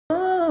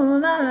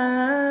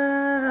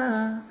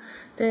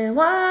te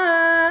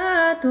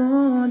wa tu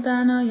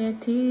dano ye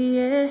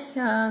tie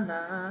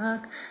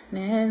yalak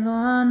ne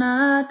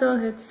lona to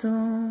hitsu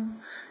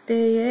te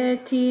ye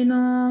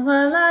tino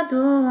wala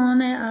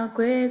ne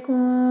akwe ku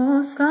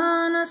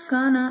skana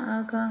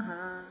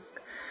akahak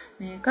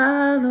ne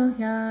kalu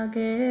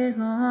yage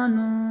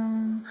lonu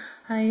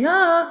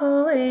ayo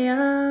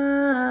ya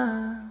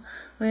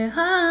we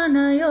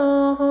hana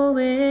yo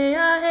we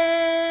ya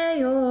he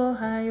yo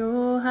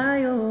hayo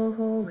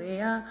we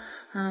ya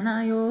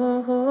hana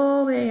yo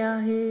we ya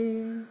he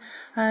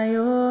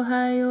hayo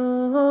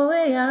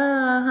we ya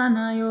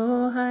hana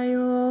yo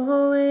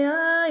we ya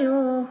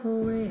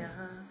we ya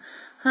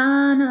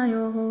hana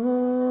yo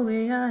we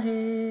ya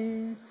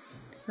he.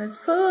 Let's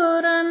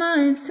put our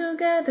minds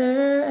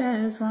together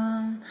as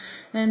one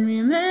and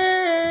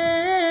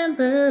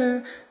remember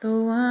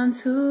the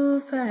ones who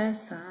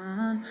passed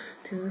on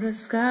to the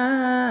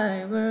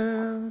sky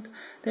world.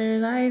 Their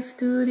life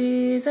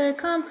duties are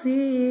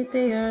complete,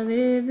 they are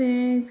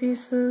living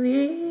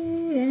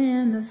peacefully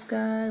in the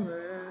sky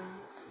world.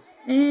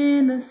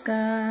 In the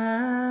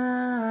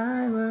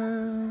sky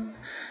world.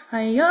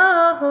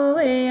 Ayo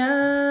we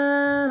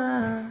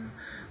ya,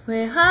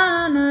 we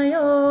hana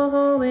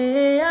yo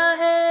we ya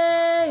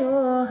he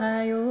yo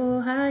hayo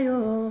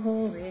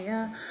we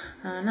ya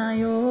hana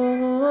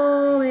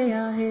yo we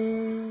ya he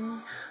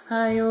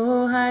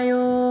hayo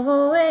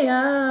we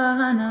ya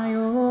hana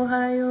yo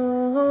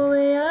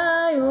we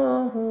ya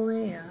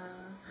we ya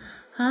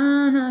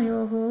hana yo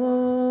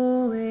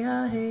we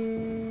ya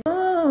he.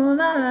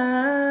 Ula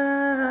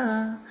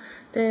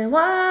te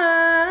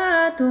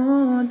wa tu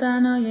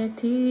dano ye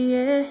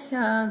tie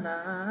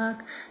yalak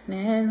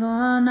ne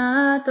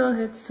lona to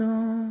hitsu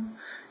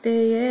te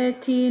ye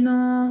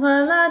tino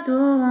wala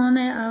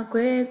ne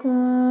akwe ku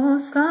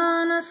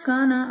skana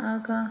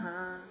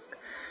akahak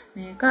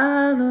ne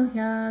kalu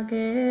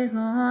yage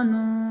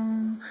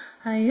lonu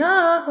ayo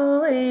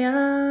ya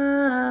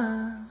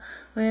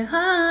we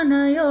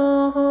hana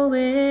yo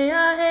we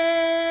ya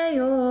he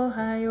yo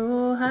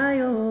hayo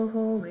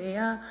we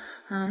ya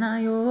hana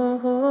yo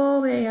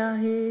we ya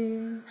he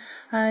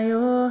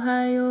hayo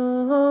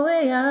we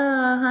ya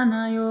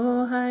hana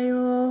yo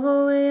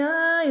we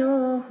ya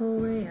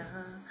we ya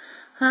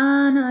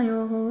hana yo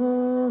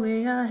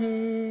we ya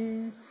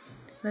he.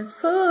 Let's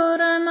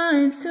put our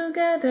minds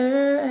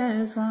together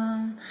as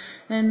one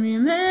and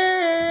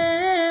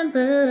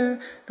remember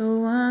the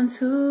ones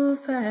who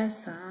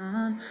passed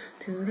on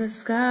to the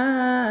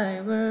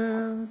sky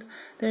world.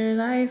 Their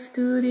life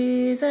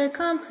duties are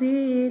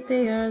complete,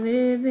 they are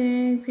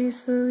living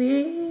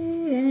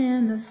peacefully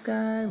in the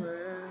sky world.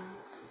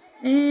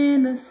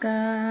 In the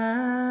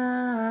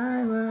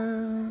sky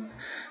world.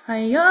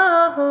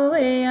 Ayo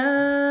we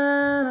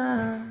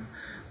ya,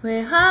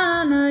 we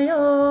hana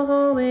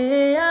yo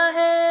we ya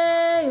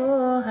he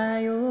yo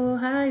hayo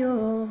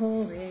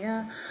we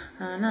ya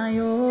hana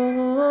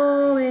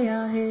yo we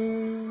ya he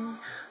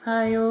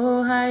hayo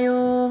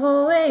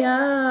we ya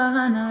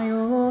hana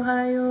yo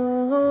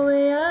we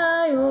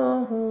ya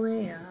we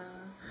ya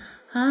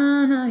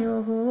hana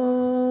yo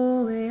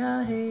we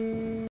ya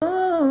he.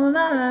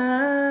 Ula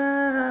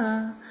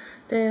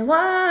te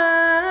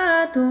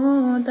wa tu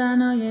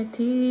dano ye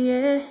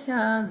tie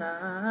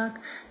yalak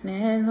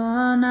ne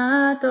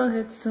lona to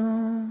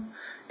hitsu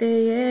te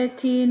ye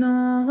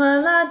tino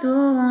wala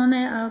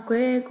ne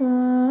akwe ku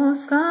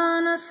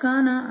skana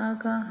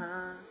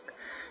akahak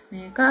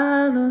ne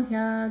kalu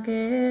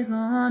yage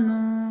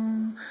lonu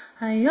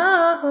ayo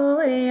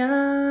ya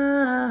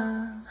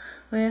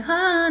we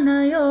hana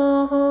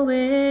yo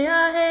we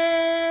ya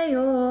he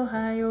yo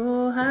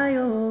hayo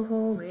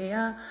we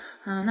ya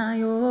hana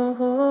yo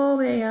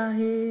we ya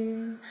he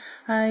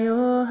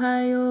hayo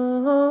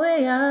we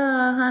ya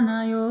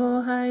hana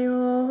yo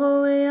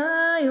we ya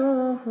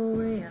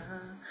we ya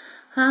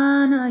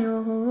hana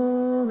yo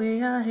we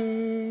ya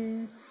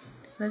he.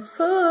 Let's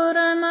put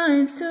our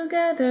minds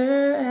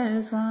together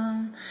as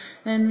one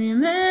and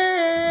remember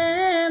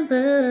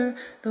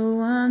the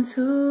ones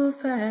who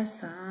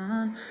passed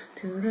on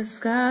to the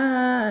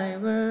sky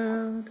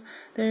world.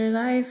 Their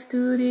life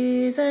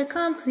duties are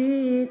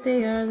complete,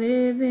 they are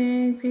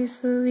living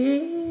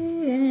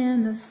peacefully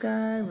in the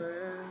sky world.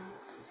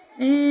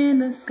 In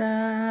the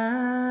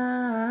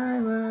sky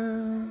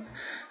world.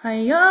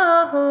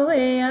 Ayo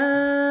we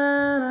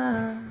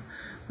ya,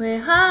 we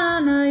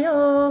hana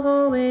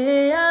yo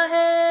we ya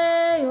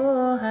he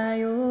yo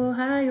hayo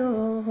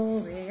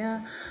we ya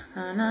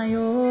hana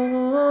yo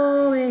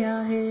we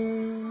ya he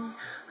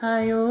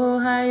hayo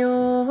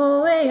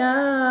we ya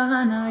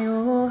hana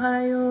yo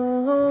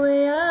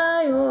we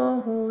ya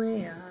we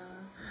ya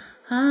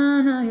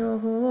hana yo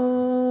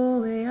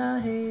we ya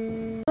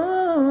he.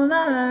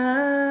 Ula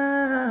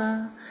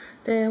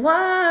te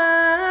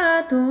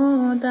wa tu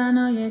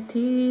dano ye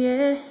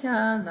tie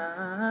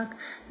yalak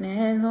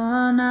ne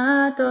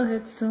lona to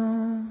hitsu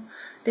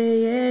te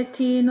ye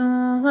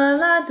tino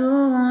wala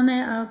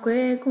ne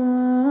akwe ku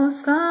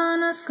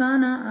skana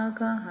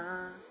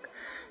akahak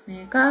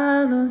ne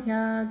kalu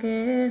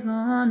yage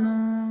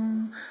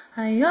lonu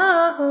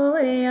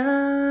Hayohoea,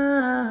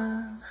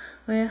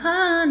 we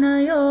hana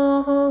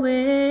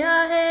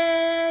yohoea,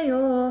 hey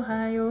yo,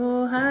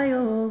 hayo,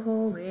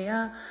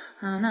 hayohoea,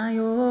 hana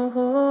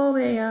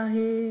yohoea,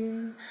 hey.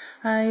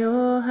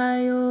 Hayo,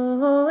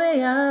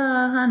 hayohoea,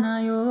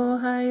 hana yo,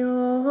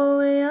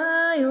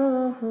 hayohoea,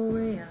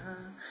 yohoea,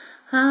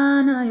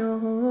 hana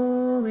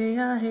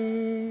yohoea,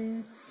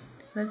 hey.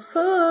 Let's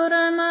put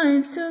our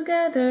minds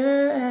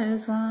together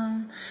as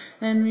one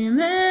and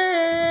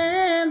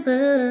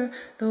remember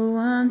the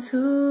ones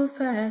who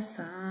passed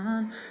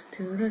on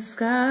to the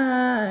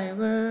sky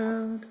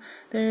world.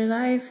 Their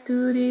life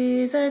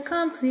duties are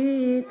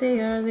complete, they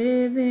are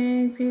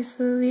living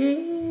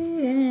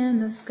peacefully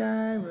in the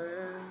sky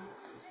world,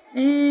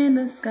 in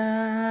the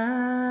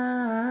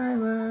sky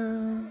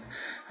world.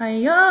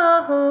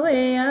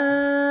 Hayohoea,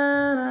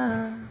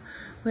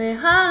 we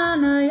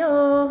hana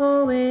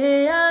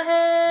yohoea,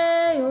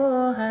 hey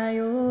yo,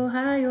 hayo,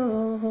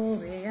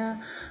 hayohoea,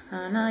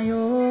 hana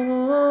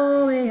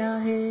yohoea,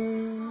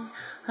 hey.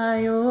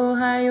 Hayo,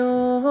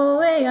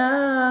 hayohoea,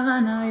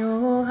 hana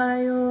yo,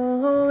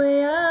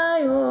 hayohoea,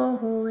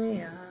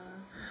 yohoea,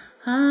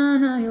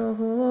 hana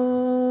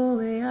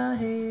yohoea,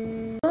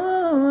 hey.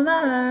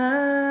 Ula,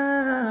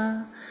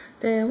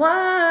 te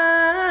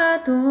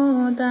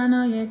watu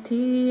dano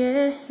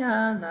yetie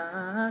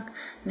yalak,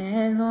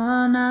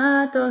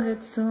 nelona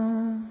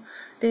tohetsu,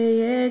 te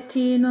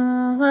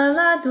yetino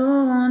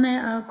waladone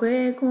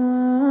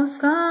agweku,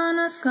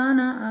 skana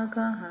skana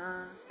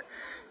akahak,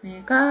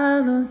 ne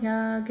kalu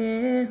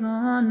yage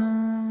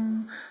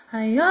lonu,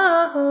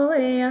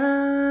 hayohoea,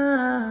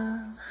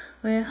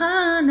 we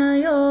hana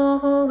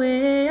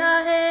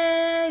yohoea,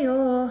 hey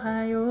yo,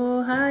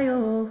 hayo,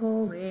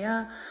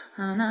 hayohoea,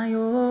 hana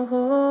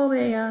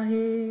yohoea,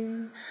 hey.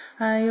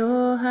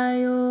 Hayo,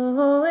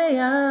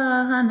 hayohoea,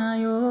 hana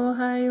yo,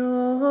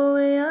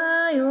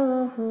 hayohoea,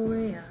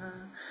 yohoea,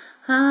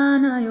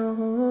 hana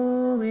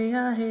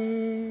yohoea,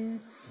 hey.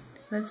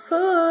 Let's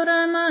put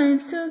our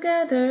minds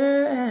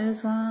together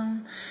as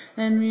one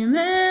and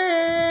remember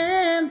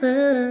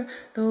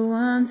the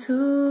ones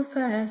who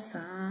passed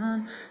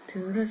on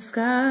to the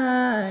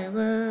sky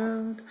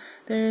world.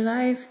 Their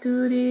life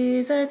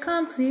duties are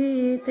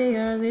complete, they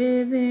are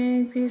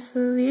living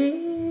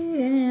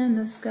peacefully in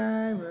the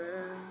sky world,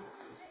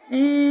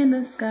 in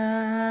the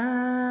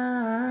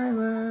sky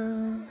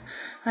world.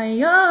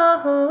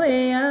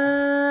 Hayohoea,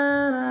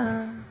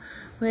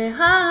 we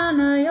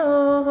hana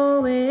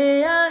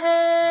yohoea,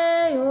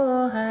 hey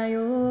yo,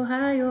 hayo,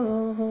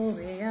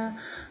 hayohoea,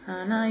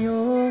 hana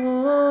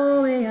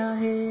yohoea,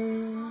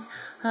 hey.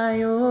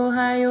 Hayo,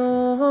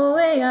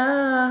 hayohoea,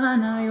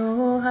 hana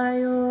yo,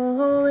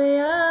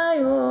 hayohoea,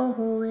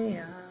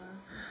 yohoea,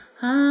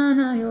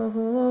 hana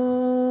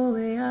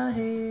yohoea,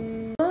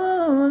 hey.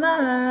 Ula,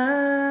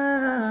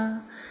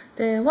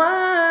 te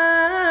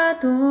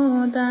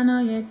watu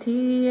dano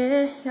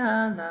yetie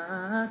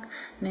yalak,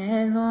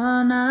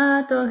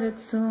 nelona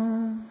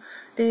tohetsu,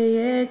 te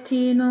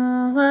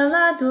yetino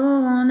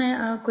waladone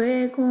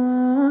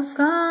agweku,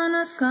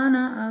 skana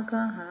skana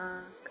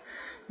akahak,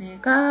 ne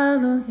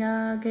kalu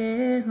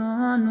yage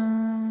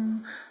lonu,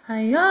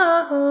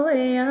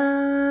 hayohoea,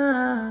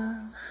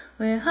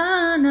 we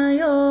hana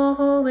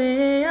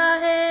yohoea,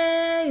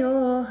 hey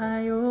yo,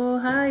 hayo,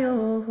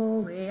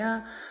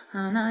 hayohoea,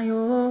 hana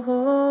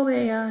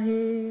yohoea,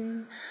 hey.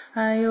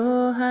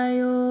 Hayo,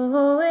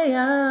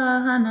 hayohoea,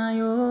 hana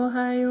yo,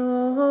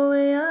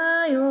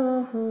 hayohoea,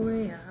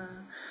 yohoea,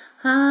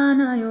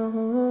 hana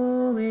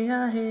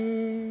yohoea,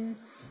 hey.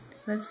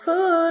 Let's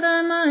put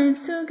our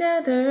minds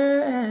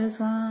together as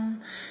one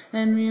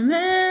and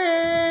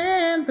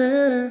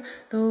remember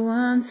the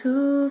ones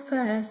who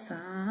passed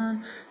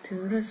on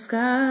to the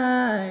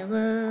sky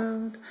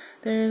world.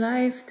 Their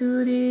life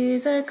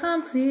duties are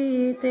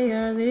complete, they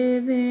are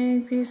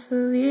living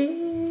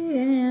peacefully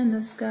in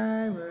the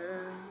sky world,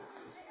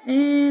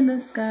 in the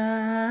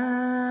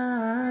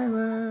sky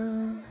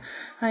world.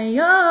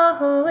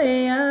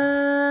 Hayohoea,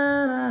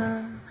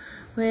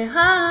 we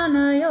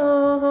hana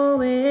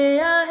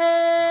yohoea,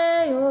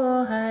 hey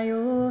yo,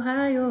 hayo,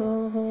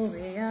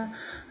 hayohoea,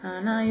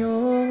 hana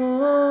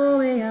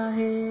yohoea,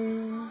 hey.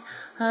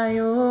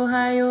 Hayo,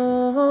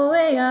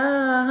 hayohoea,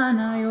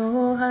 hana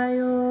yo,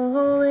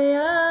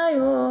 hayohoea,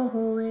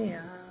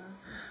 yohoea,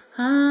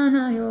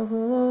 hana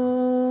yohoea.